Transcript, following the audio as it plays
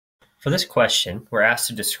For this question, we're asked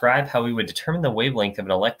to describe how we would determine the wavelength of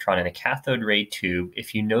an electron in a cathode ray tube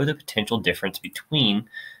if you know the potential difference between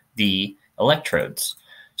the electrodes.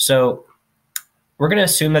 So we're going to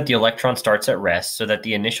assume that the electron starts at rest so that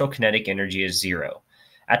the initial kinetic energy is zero.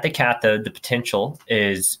 At the cathode, the potential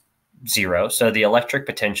is zero, so the electric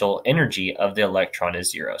potential energy of the electron is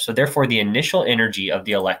zero. So therefore, the initial energy of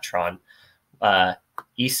the electron,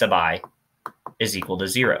 E sub I, is equal to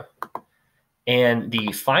zero. And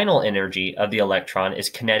the final energy of the electron is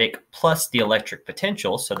kinetic plus the electric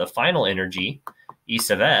potential. So the final energy, E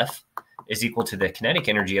sub F, is equal to the kinetic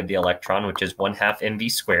energy of the electron, which is 1/2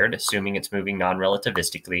 mv squared, assuming it's moving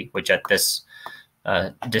non-relativistically, which at this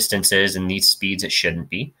distances and these speeds it shouldn't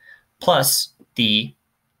be, plus the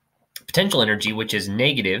potential energy, which is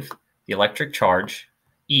negative the electric charge,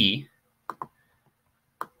 E,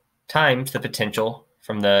 times the potential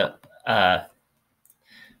from the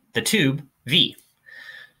tube, V.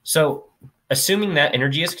 So assuming that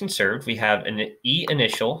energy is conserved, we have an E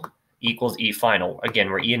initial equals E final. Again,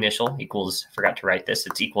 where E initial equals, forgot to write this,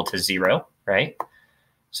 it's equal to zero, right?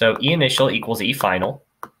 So E initial equals E final.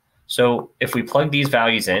 So if we plug these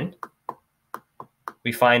values in,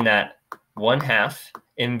 we find that 1/2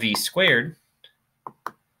 mv squared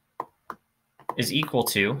is equal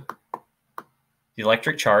to the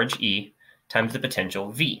electric charge E times the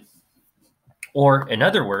potential V. Or in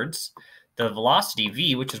other words, the velocity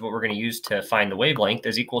V, which is what we're going to use to find the wavelength,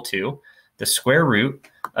 is equal to the square root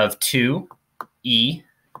of 2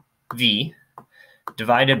 EV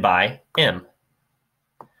divided by m.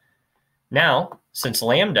 Now, since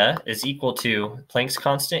lambda is equal to Planck's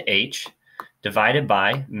constant h divided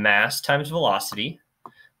by mass times velocity,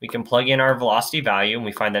 we can plug in our velocity value and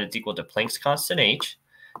we find that it's equal to Planck's constant h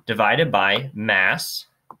divided by mass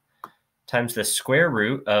times the square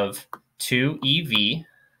root of 2 EV.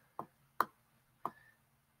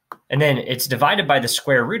 And then it's divided by the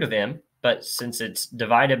square root of m, but since it's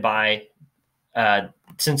divided by,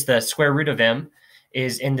 since the square root of m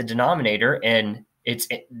is in the denominator and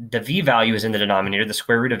the v value is in the denominator, the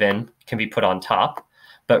square root of m can be put on top,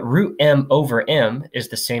 but root m over m is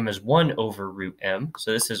the same as 1 over root m.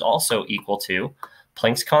 So this is also equal to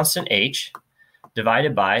Planck's constant h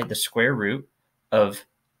divided by the square root of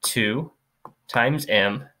 2 times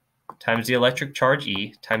m times the electric charge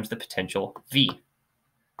E times the potential V.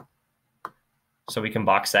 So we can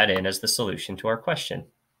box that in as the solution to our question.